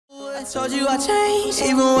I told you I changed,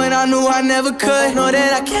 even when I knew I never could. Know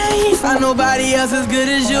that I can't find nobody else as good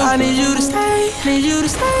as you. I need you to stay, need you to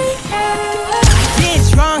stay. Get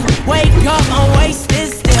drunk, wake up, I'm wasted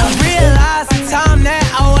still. Realize the time that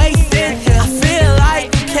I wasted. I feel like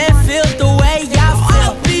you can't feel the way I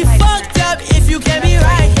feel. I'll be fucked up if you can't be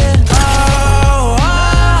right here.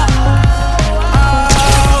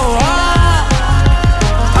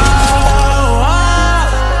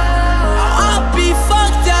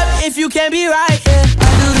 If you can't be right, yeah. I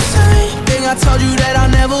do the same thing I told you that I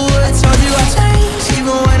never would. I told you I changed,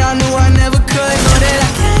 even when I knew I never could. Know that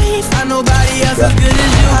I can't find nobody else as good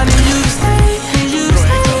as you. I need you to stay, need you to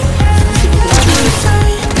stay. I do the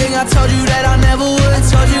same thing I told you that I never would. I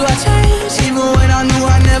told you I changed, even when I knew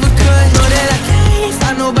I never could. Know that I can't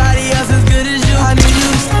find nobody else as good as you. I need you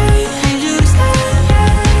to stay, need you to stay.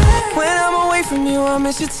 When I'm away from you, I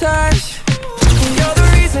miss your touch. You're the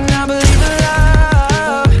reason I believe in love.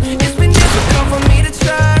 For me to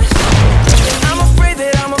trust, I'm afraid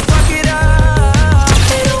that I'ma fuck it up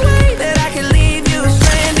in a way that I can leave you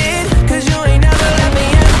stranded. Cause you ain't never left me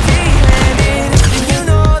empty-handed. And you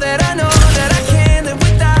know that I can't live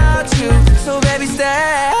without you. So baby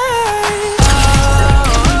stay.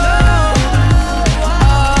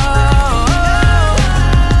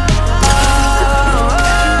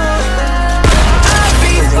 I'll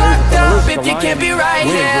be fucked up if you can't be right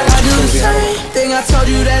here. I do the same thing I told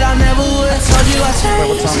you that I never would. I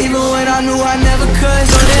changed, even when I knew I never could.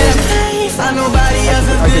 So that I can't find nobody else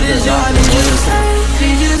as good as you. I need you to stay,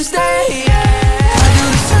 need you to stay, yeah. I do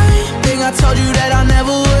the same thing I told you that I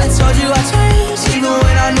never would. I told you I changed, even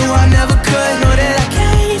when I knew I never could. Know that I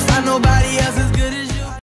can't find nobody else.